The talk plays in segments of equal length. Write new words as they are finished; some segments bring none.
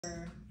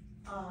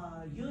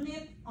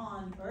unit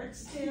on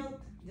Earth's tilt,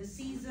 the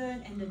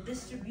season, and the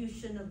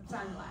distribution of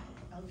sunlight.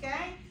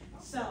 Okay?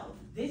 So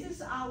this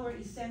is our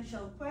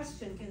essential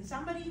question. Can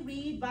somebody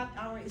read what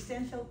our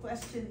essential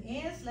question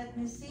is? Let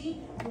me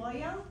see.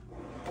 Royal?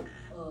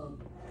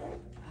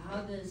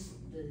 How does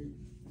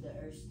the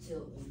Earth's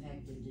tilt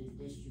impact the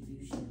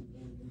distribution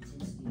and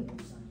intensity of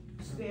the sun?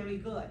 Very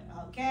good.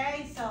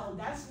 Okay, so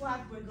that's what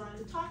we're going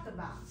to talk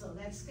about. So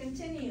let's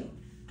continue.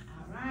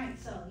 All right,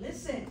 so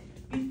listen.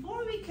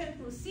 Before we can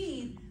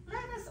proceed,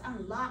 let us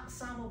unlock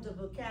some of the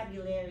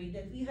vocabulary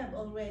that we have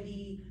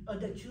already, or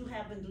that you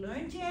haven't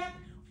learned yet,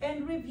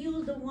 and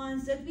review the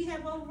ones that we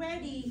have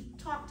already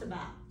talked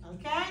about,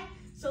 okay?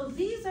 So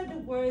these are the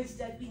words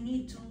that we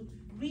need to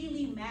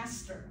really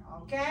master,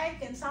 okay?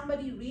 Can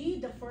somebody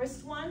read the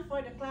first one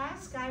for the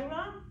class,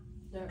 Kyra?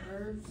 The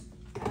Earth's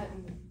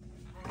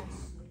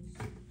axis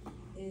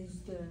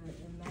is the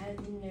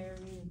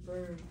imaginary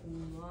vertical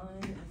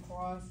line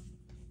across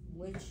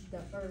which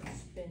the Earth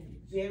spins.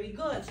 Very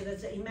good. So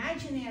that's the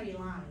imaginary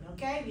line,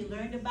 okay? We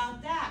learned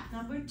about that.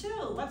 Number 2,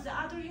 what's the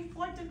other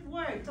important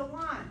word?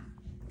 Tawan.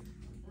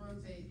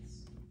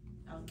 Rotates.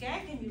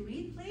 Okay, can you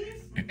read,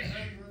 please? The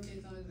Earth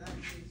rotates on its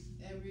axis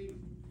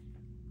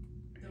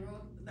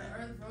the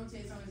Earth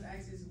rotates on its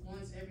axis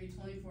once every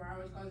 24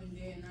 hours, causing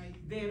day and night.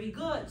 Very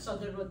good. So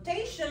the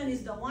rotation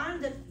is the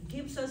one that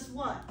gives us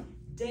what?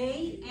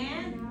 Day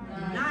and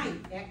night.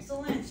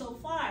 Excellent so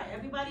far.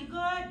 Everybody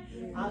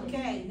good?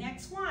 Okay,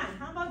 next one.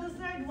 How about the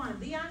third one?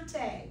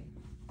 Deontay.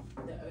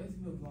 The Earth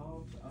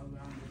revolves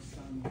around the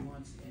sun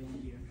once every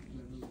year.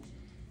 Revolution.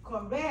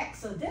 Correct.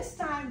 So this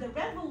time the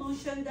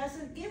revolution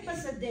doesn't give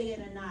us a day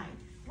and a night.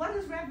 What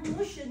does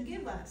revolution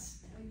give us?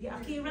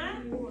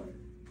 Akira? War.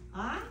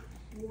 Huh?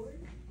 War.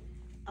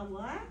 A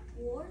what?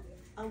 War.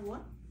 A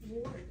what?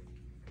 War.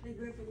 Like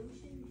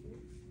revolution.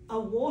 A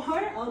war?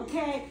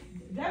 Okay.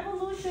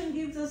 Revolution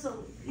gives us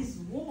is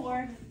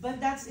war, but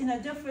that's in a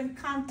different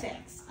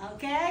context,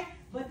 okay?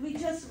 But we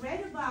just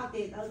read about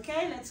it,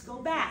 okay? Let's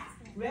go back.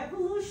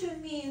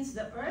 Revolution means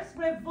the earth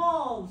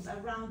revolves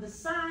around the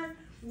sun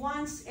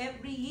once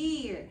every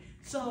year.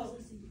 So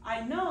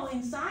I know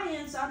in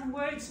science some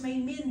words may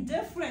mean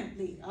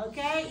differently,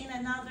 okay? In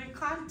another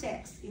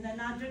context, in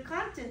another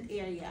content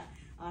area,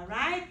 all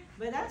right?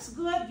 But that's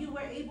good. You were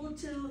able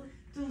to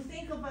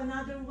think of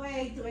another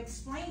way to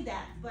explain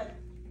that, but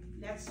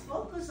let's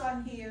focus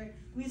on here.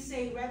 We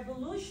say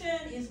revolution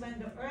is when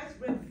the earth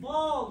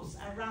revolves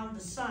around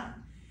the sun.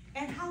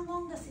 And how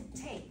long does it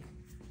take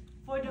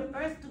for the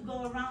earth to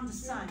go around the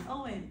sun?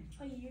 Owen?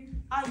 A year.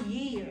 A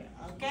year.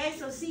 Okay,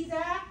 so see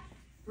that?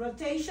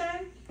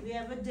 Rotation, we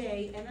have a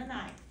day and a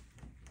night.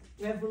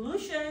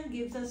 Revolution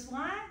gives us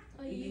what?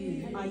 A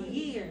year. A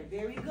year.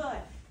 Very good.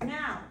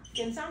 Now,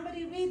 can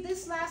somebody read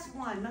this last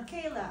one?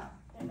 Michaela?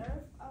 The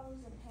Earth follows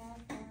a path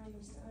around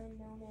the sun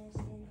known as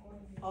an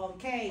orbit.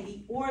 Okay,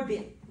 the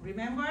orbit,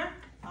 remember?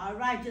 All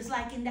right, just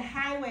like in the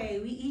highway,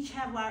 we each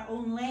have our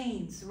own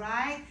lanes,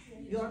 right?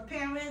 Yes. Your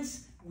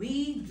parents,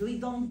 we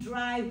don't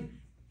drive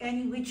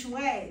any which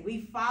way.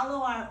 We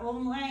follow our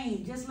own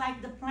lane, just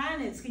like the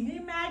planets. Can you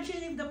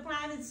imagine if the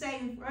planets say,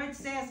 if Earth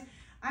says,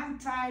 I'm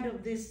tired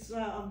of this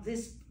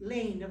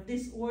lane, of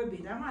this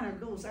orbit. I want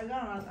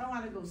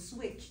to go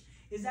switch.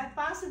 Is that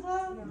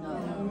possible?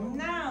 No.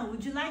 No.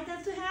 Would you like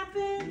that to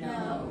happen?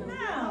 No.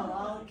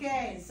 No.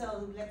 Okay,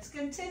 so let's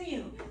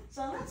continue.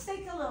 So let's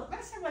take a look.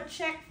 Let's have a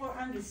check for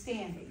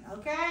understanding,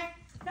 okay?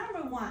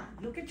 Number 1,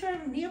 look at your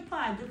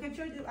Nearpod. Look at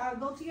your,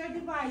 go to your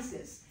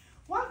devices.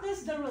 What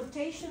does the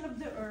rotation of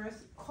the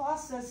Earth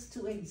cause us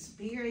to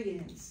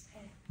experience?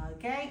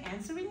 Okay,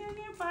 answer in your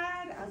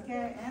Nearpod.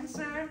 Okay,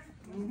 answer.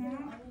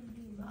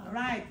 All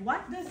right,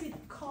 what does it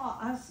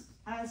cause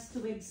us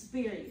to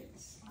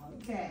experience?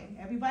 Okay,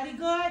 everybody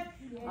good?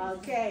 Yes.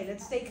 Okay,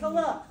 let's take a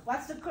look.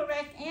 What's the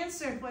correct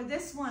answer for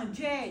this one,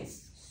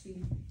 Jace? C.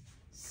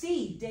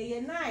 C, day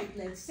and night.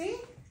 Let's see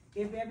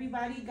if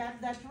everybody got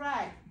that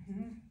right.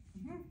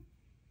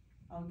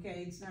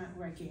 Okay, it's not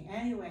working.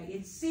 Anyway,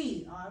 it's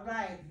C. All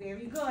right,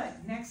 very good.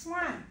 Next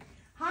one.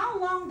 How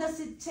long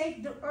does it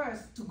take the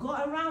Earth to go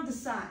around the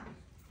sun?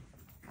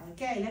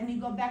 Okay, let me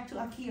go back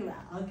to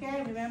Akira.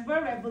 Okay, remember,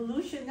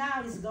 revolution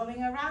now is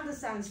going around the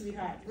sun,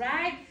 sweetheart,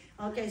 right?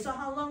 Okay, so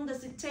how long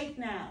does it take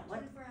now?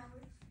 24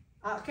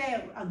 hours.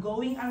 Okay,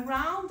 going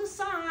around the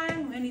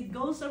sun, when it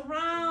goes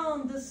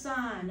around the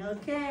sun,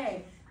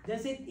 okay.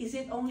 Is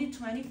it only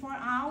 24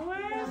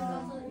 hours?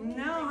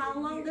 No, how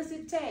long does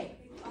it take?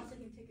 Also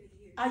can take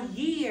a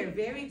year. A year,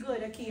 very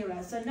good,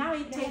 Akira. So now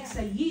it takes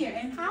a year.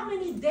 And how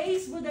many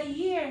days would a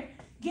year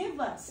give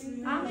us?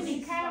 How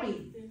many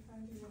carry?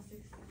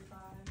 365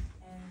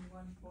 and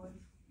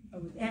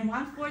 1/4. And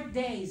 1/4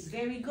 days,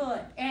 very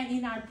good. And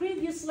in our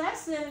previous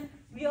lesson,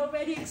 we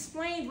already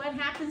explained what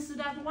happens to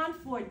that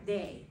 1/4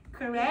 day,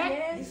 correct?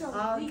 Yes.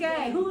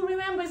 Okay, who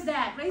remembers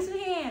that? Raise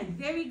your hand.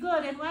 Very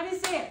good. And what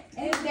is it?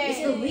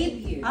 It's a leap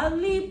year. A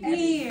leap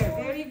year.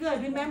 Very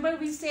good. Remember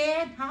we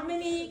said how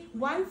many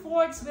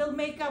 1/4 will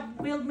make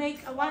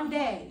a 1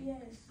 day?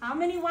 Yes. How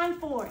many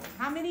 1/4?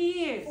 How many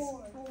years?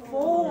 4.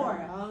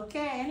 4.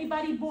 Okay.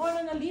 Anybody born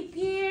on a leap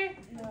year?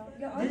 No.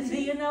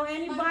 Do you know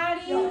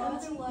anybody?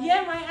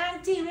 Yeah, my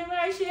auntie. Remember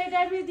I shared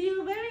that with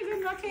you? Very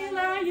good,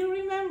 Michaela. You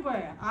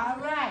remember. All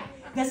right.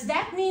 Does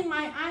that mean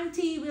my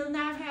auntie will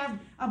not have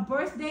a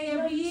birthday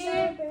every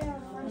year?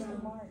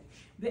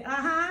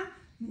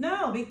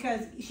 No,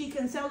 because she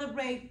can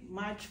celebrate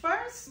March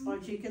 1st or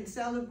she can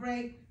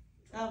celebrate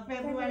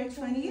February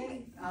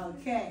 28th.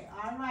 Okay,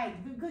 all right,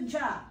 good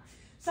job.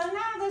 So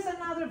now there's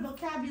another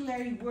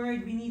vocabulary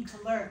word we need to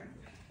learn.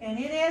 And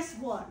it is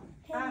what?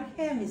 A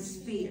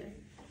hemisphere.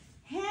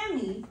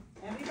 Hemi,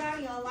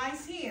 everybody, all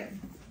eyes here.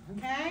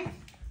 Okay?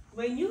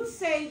 When you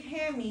say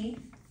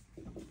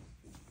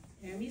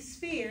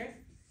hemisphere,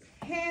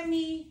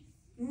 hemi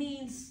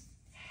means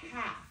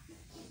half.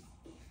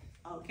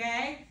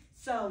 Okay?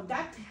 So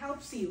that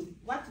helps you.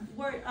 What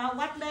word?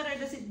 What letter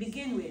does it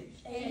begin with?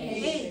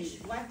 H.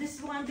 What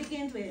this one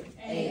begins with?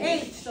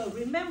 H. So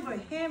remember,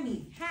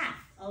 hemi, half.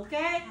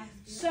 Okay.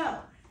 So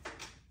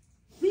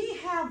we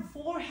have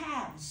 4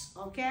 halves.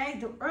 Okay.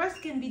 The Earth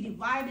can be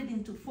divided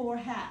into 4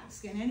 halves.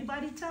 Can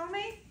anybody tell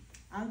me?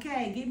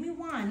 Okay. Give me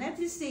one. Let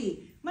me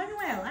see.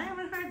 Manuel, I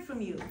haven't heard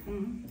from you.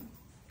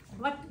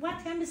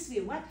 What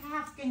hemisphere? What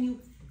half can you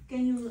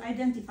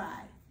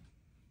identify?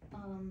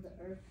 The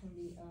Earth can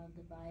be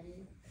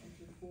divided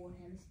into 4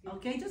 hemispheres.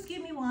 Okay, just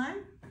give me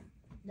one.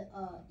 The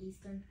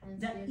Eastern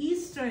Hemisphere. The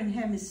Eastern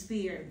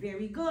Hemisphere.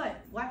 Very good.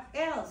 What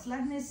else?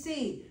 Let me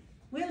see.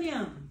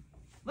 William,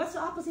 what's the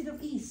opposite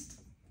of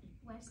East?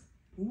 West.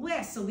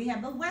 West. So we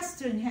have the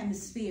Western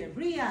Hemisphere.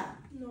 Bria?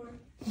 North.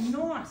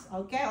 North.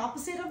 Okay,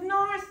 opposite of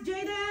North,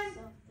 Jaden?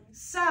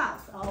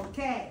 South.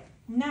 Okay.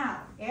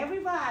 Now,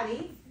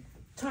 everybody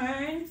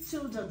turn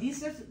to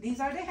these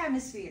are the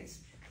hemispheres.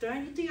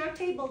 Turn to your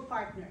table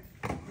partner.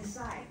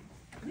 Decide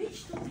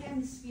which 2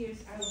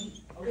 hemispheres are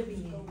we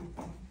living in.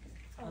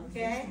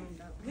 Okay?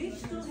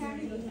 Which 2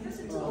 hemispheres? This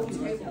is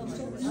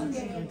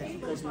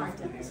table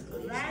partners,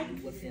 right?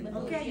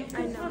 Okay, you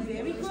can do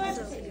very good. Yes,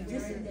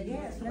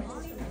 let's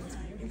see.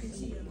 You can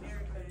see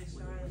America as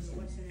far as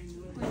Western and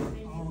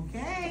Northern.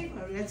 Okay,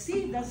 well, let's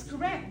see if that's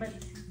correct. But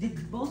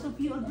did both of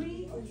you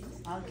agree?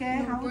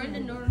 Okay, how We're in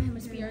the northern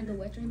hemisphere and the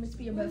western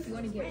hemisphere, but if you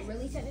want to get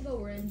really technical,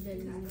 we're in the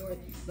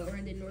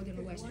northern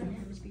or western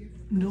hemisphere.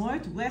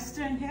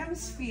 Northwestern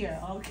Hemisphere.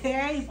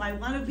 Okay, if I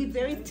want to be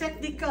very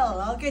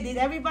technical. Okay, did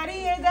everybody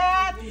hear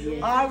that?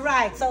 Yes. All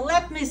right, so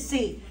let me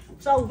see.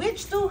 So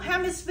which 2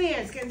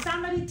 hemispheres? Can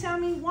somebody tell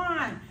me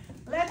one?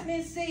 Let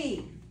me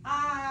see.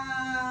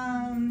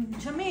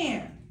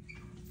 Jameer.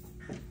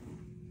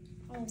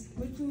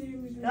 Which 2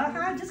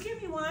 hemispheres? Just give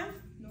me one.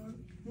 North.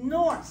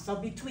 North. So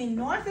between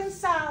north and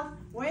south,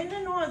 we're in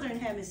the northern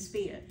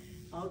hemisphere.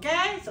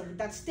 Okay, so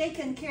that's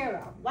taken care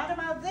of. What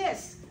about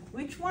this?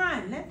 Which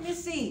one? Let me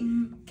see.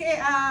 Okay,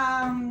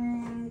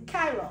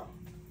 Cairo.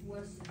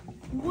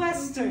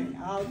 Western.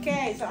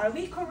 Okay, so are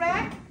we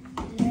correct?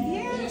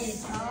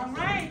 Yes. All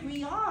right,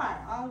 we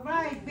are. All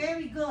right,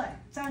 very good.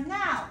 So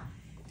now,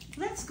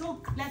 let's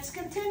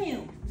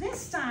continue.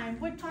 This time,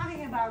 we're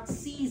talking about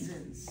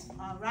seasons.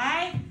 All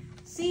right?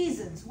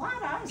 Seasons.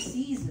 What are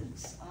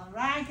seasons? All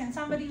right, can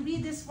somebody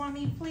read this for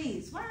me,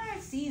 please? What are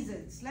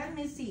seasons? Let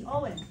me see.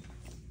 Owen.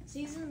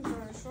 Seasons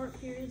are short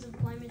periods of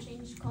climate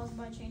change caused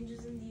by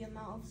changes in the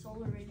amount of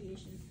solar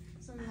radiation,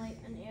 sunlight,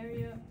 and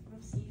area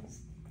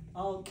receives.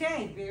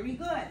 Okay, very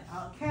good.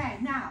 Okay,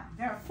 now,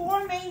 there are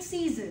 4 main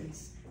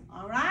seasons.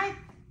 All right?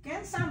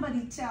 Can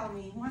somebody tell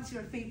me what's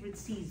your favorite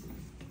season?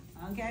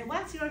 Okay,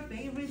 what's your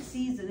favorite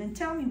season? And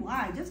tell me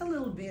why, just a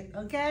little bit,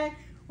 okay?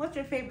 What's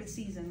your favorite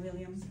season,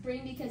 William?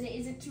 Spring, because it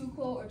isn't too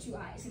cold or too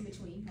hot. It's in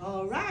between.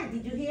 All right,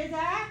 did you hear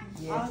that?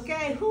 Yes.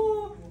 Okay,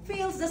 who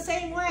feels the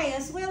same way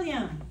as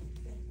William?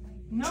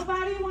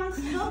 Nobody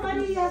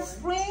has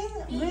spring?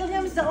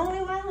 William's the only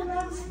one who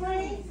loves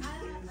spring? I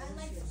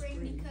like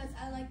spring because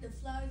I like the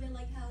flowers and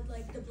like how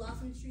like the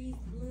blossom trees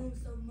bloom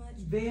so much.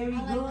 Very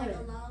I good. like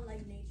a lot of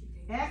like nature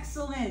things.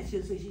 Excellent.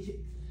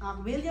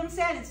 William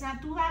said it's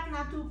not too hot,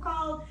 not too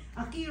cold.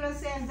 Akira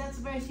says that's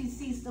where she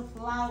sees the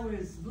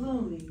flowers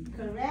blooming,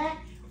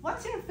 correct?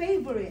 What's your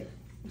favorite,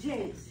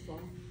 Jace?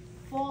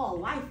 Fall.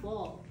 Why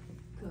fall?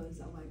 Because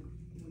I like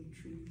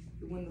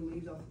when the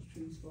leaves off the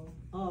trees fall.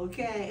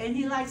 Okay, and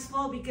he likes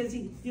fall because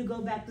you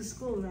go back to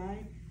school,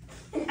 right?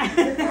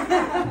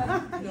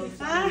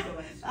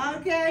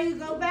 Okay, you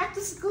go back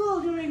to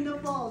school during the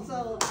fall.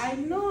 So I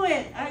knew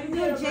it. I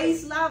knew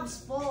Jace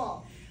loves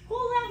fall. Who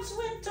loves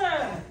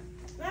winter?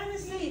 Let me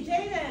see,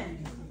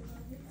 Jaden.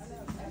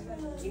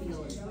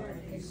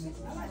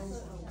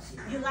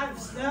 You love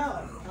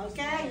snow.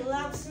 Okay, you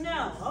love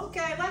snow.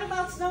 Okay, what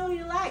about snow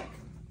you like?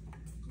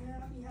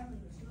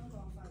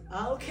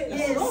 Okay,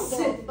 yes.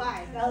 Snowball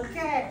fight.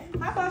 Okay.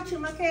 How about you,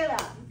 Michaela? I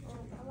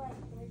like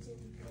winter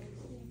because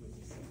he would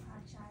just sip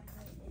hot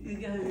chocolate. You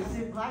gotta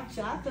sip hot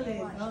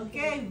chocolate.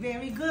 Okay,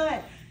 very good.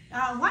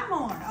 One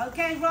more.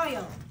 Okay,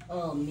 Royal.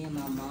 Me and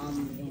my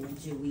mom in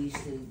winter, we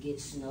used to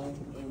get snow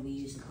and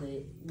we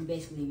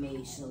basically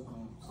made snow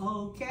cones.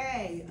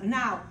 Okay,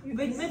 now,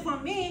 for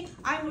me,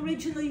 I'm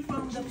originally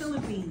from the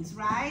Philippines,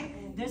 right?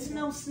 There's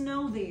no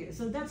snow there.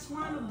 So that's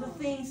one of the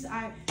things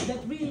that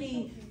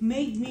really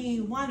made me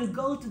want to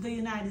go to the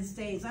United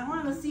States. I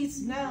want to see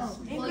snow.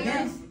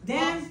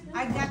 Then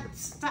I got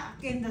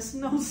stuck in the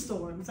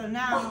snowstorm. So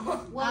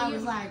now I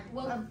was like,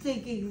 I'm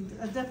thinking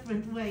a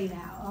different way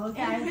now,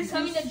 okay? If you're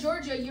coming to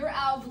Georgia, you're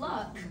out of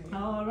luck.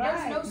 All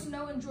right. There's no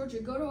snow in Georgia.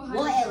 Go to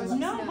Ohio. Well,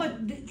 No, but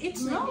it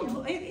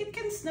snows. It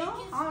can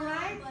snow. All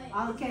right.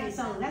 Okay,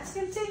 so let's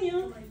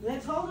continue.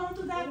 Let's hold on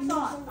to that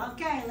thought.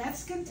 Okay,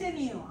 let's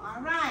continue.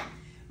 All right.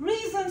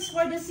 Reasons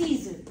for the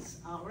seasons.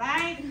 All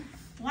right.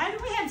 Why do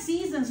we have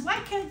seasons? Why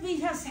can't we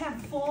just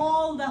have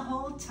fall the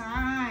whole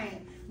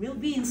time? We'll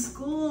be in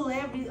school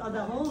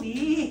the whole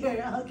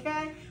year.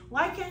 Okay.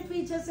 Why can't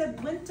we just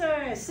have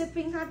winter,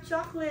 sipping hot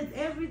chocolate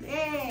every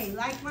day,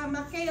 like my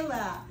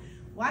Michaela?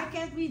 Why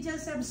can't we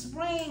just have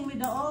spring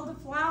with all the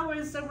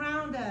flowers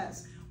around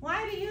us?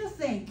 Why do you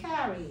think,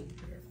 Carrie?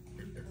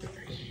 When the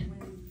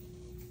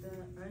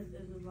earth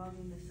is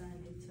revolving the sun,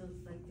 it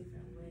tilts like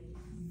different ways.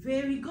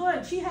 Very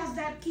good. She has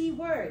that key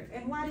word.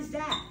 And what is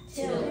that?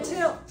 Tilt.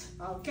 Tilt.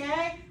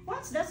 Okay.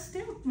 What's that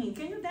tilt mean?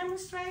 Can you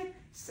demonstrate?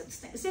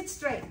 Sit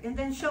straight and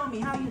then show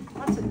me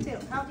what's a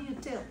tilt. How do you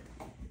tilt?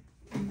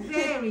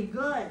 Very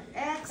good.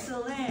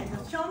 Excellent.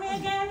 Show me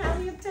again. How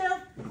do you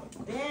tilt?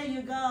 There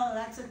you go.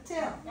 That's a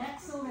tilt.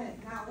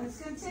 Excellent. Now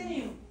let's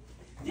continue.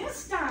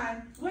 This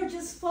time, we're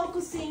just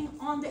focusing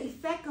on the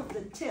effect of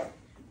the tilt.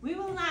 We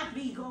will not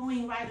be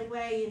going right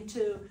away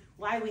into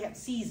why we have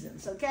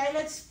seasons, okay?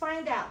 Let's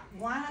find out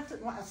one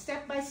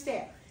step by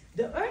step.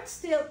 The Earth's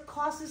tilt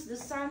causes the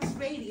sun's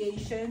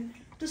radiation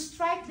to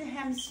strike the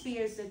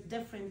hemispheres at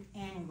different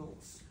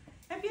angles.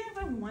 Have you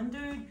ever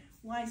wondered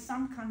why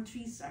some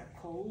countries are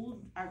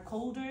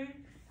colder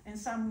and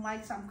some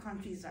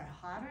countries are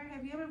hotter?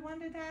 Have you ever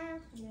wondered that?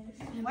 Yes.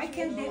 Why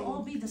can't they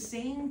all be the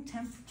same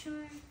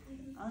temperature?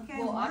 Okay,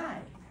 Well,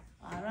 why?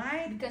 All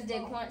right. Because the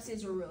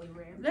quantities are really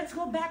rare. Let's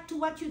go back to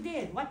what you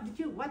did. What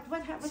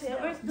was the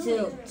Earth doing?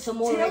 Tilt. Some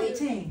more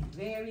Tilting.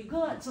 Very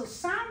good. So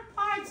some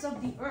parts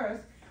of the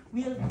Earth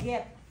will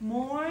get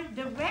more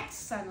direct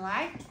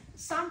sunlight.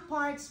 Some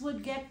parts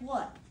would get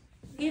what?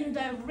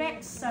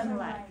 Indirect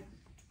sunlight.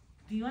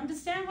 Do you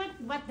understand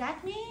what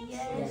that means?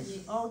 Yes.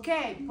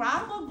 Okay,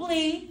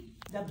 probably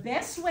the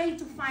best way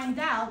to find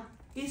out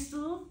is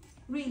to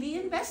really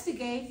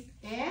investigate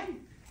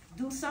and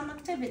do some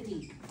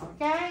activity,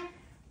 okay?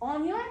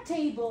 On your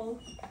table,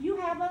 you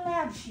have a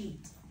lab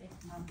sheet,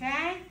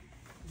 okay?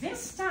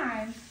 This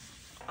time,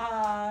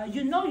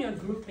 you know your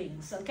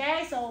groupings,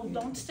 okay? So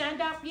don't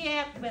stand up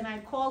yet. When I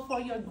call for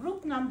your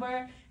group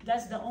number,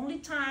 that's the only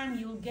time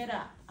you'll get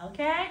up,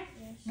 okay?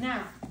 Yes.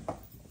 Now,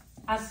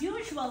 as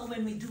usual,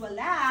 when we do a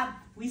lab,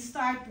 we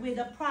start with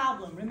a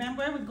problem.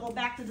 Remember, we go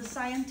back to the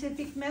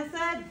scientific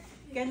method.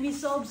 Can we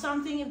solve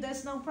something if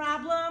there's no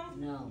problem?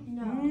 No.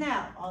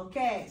 No.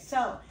 Okay,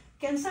 so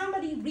can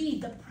somebody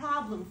read the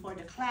problem for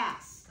the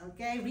class?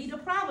 Okay, read the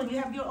problem. You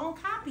have your own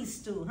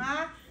copies too,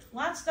 huh?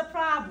 What's the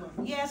problem?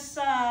 Yes,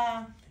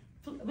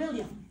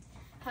 William.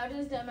 How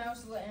does the amount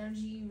of solar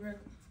energy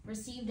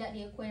received at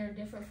the equator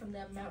differ from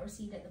the amount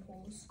received at the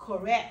poles?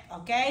 Correct.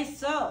 Okay,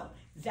 so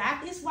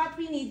that is what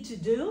we need to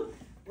do.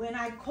 When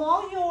I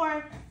call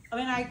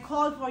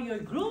for your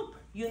group,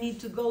 you need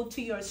to go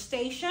to your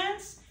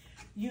stations.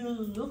 You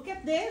look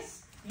at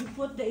this. You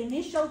put the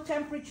initial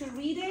temperature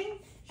reading,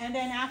 and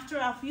then after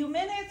a few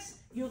minutes,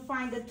 you'll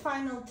find the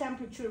final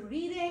temperature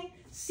reading.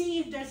 See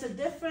if there's a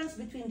difference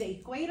between the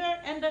equator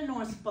and the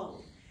North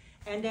Pole.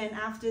 And then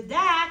after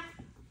that,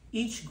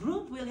 each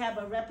group will have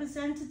a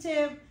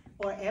representative,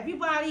 or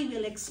everybody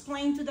will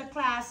explain to the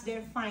class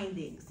their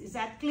findings. Is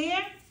that clear?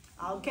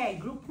 Okay,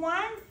 group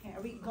 1,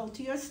 go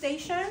to your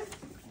station.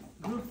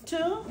 Group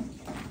 2,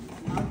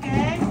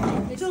 okay.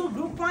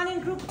 Group 1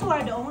 and group 2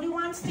 are the only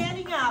ones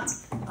standing up.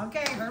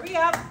 Okay, hurry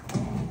up.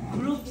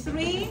 Group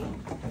 3,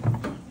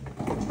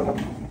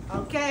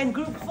 okay, and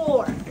group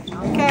 4.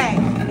 Okay,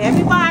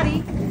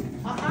 everybody.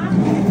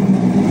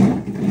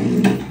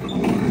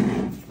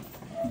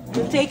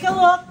 You take a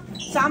look.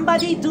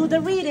 Somebody do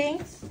the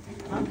readings.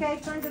 Okay,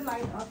 turn the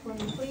light off for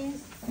me,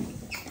 please.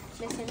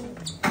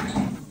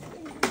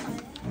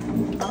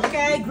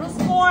 Okay, group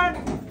 4.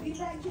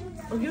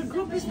 Oh, your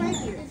group is right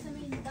here.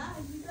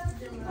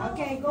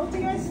 Okay, go to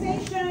your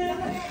station.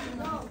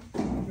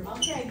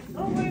 Okay,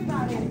 don't worry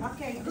about it.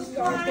 Okay, group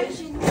 1.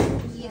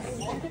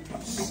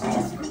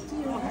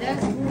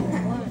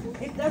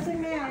 It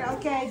doesn't matter.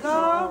 Okay,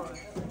 go.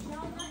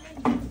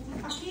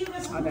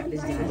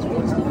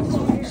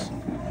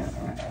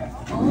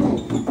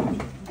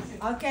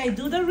 Okay,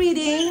 do the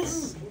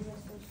readings.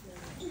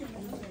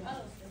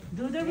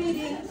 Do the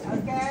readings,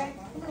 okay?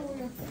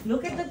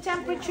 Look at the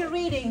temperature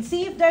reading.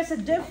 See if there's a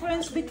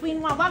difference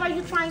between what? What are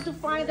you trying to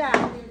find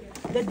out?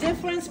 The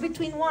difference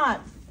between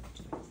what?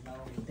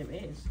 There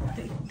is.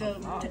 The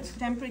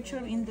temperature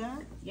in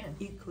the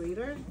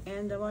equator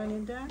and the one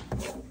in the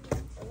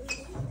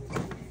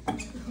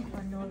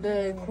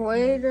The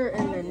equator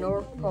and the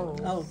North Pole.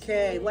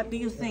 Okay, what do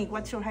you think?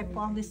 What's your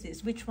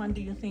hypothesis? Which one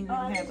do you think will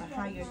have a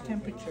higher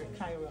temperature,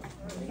 Cairo?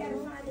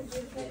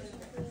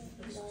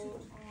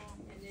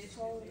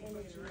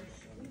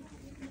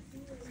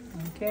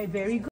 Okay, very good.